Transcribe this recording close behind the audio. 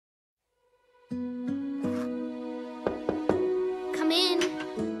come in.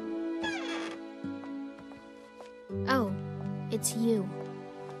 Oh, it's you.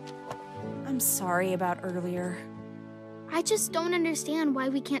 I'm sorry about earlier. I just don't understand why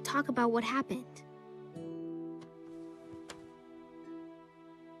we can't talk about what happened.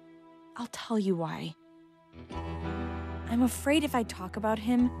 I'll tell you why. I'm afraid if I talk about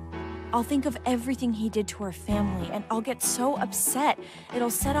him, I'll think of everything he did to our family, and I'll get so upset it'll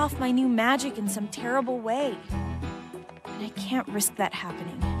set off my new magic in some terrible way. And I can't risk that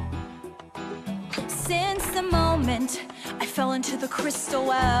happening. Since the moment I fell into the crystal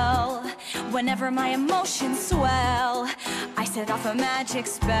well, whenever my emotions swell, I set off a magic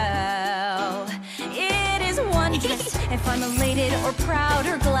spell. It is wondrous if I'm elated or proud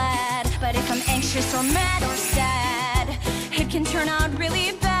or glad, but if I'm anxious or mad or sad, it can turn out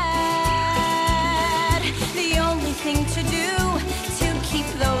really bad. The only thing to do to keep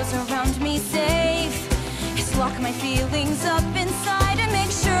those around me safe is lock my feelings up inside and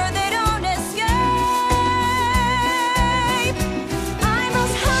make sure they don't escape. I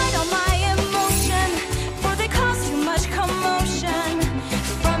must hide all my emotion, for they cause too much commotion.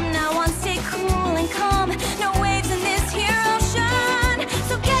 From now on, stay cool and calm, no waves in this here ocean.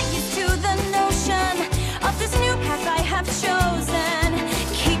 So get used to the notion of this new path I have chosen.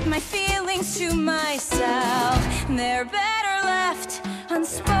 Keep my feelings to myself, they're better left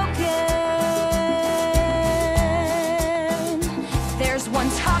unspoken. There's one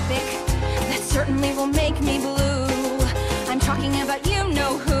topic that certainly will make me blue. I'm talking about you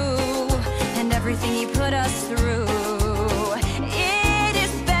know who, and everything you put us through. It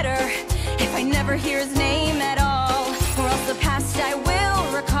is better if I never hear his name at all, or else the past I will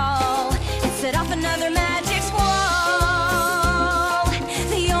recall and set off another magic squall.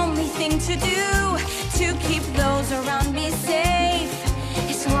 The only thing to do to keep those around me safe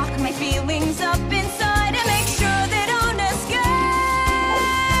is to lock my feelings up inside and make sure they don't escape.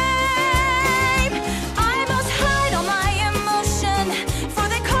 I must hide all my emotion, for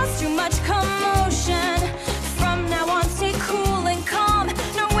they cause too much commotion. From now on, stay cool and calm,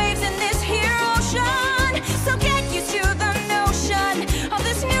 no waves in this here ocean. So get used to the notion of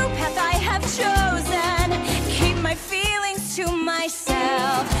this new path I have chosen. Keep my feelings to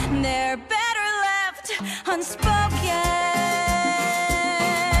myself, they're better left unspoken.